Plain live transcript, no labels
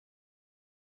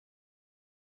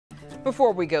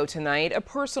Before we go tonight, a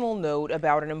personal note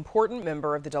about an important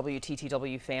member of the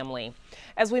WTTW family.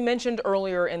 As we mentioned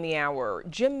earlier in the hour,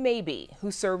 Jim Mabie,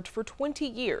 who served for 20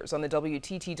 years on the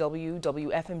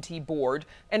WTTW-WFMT board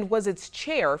and was its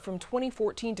chair from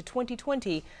 2014 to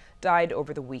 2020, died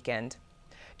over the weekend.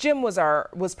 Jim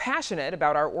was passionate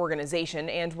about our organization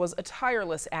and was a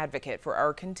tireless advocate for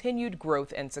our continued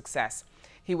growth and success.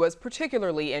 He was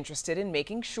particularly interested in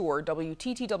making sure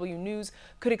WTTW News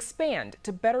could expand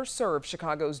to better serve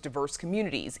Chicago's diverse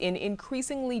communities in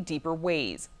increasingly deeper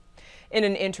ways. In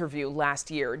an interview last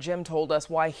year, Jim told us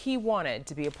why he wanted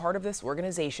to be a part of this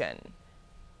organization.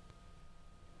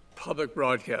 Public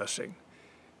broadcasting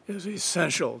is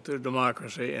essential to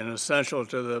democracy and essential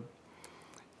to the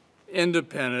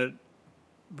independent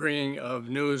bringing of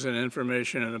news and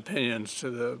information and opinions to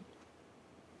the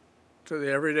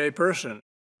everyday person.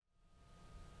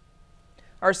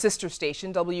 Our sister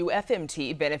station,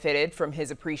 WFMT, benefited from his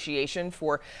appreciation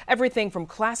for everything from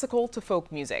classical to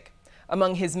folk music.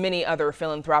 Among his many other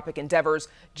philanthropic endeavors,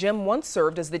 Jim once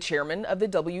served as the chairman of the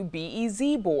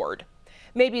WBEZ board.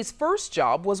 Mabie's first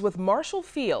job was with Marshall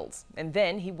Fields, and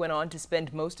then he went on to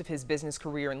spend most of his business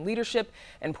career in leadership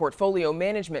and portfolio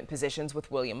management positions with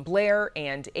William Blair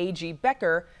and A.G.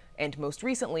 Becker, and most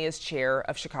recently as chair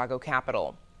of Chicago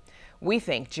Capitol. We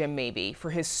thank Jim Mabie for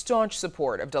his staunch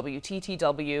support of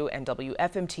WTTW and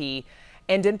WFMT,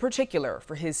 and in particular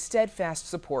for his steadfast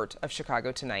support of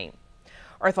Chicago Tonight.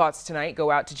 Our thoughts tonight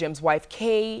go out to Jim's wife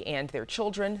Kay and their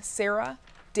children Sarah,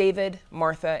 David,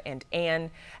 Martha, and Ann,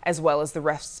 as well as the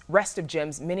rest of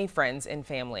Jim's many friends and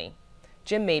family.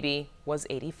 Jim Mabie was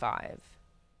 85.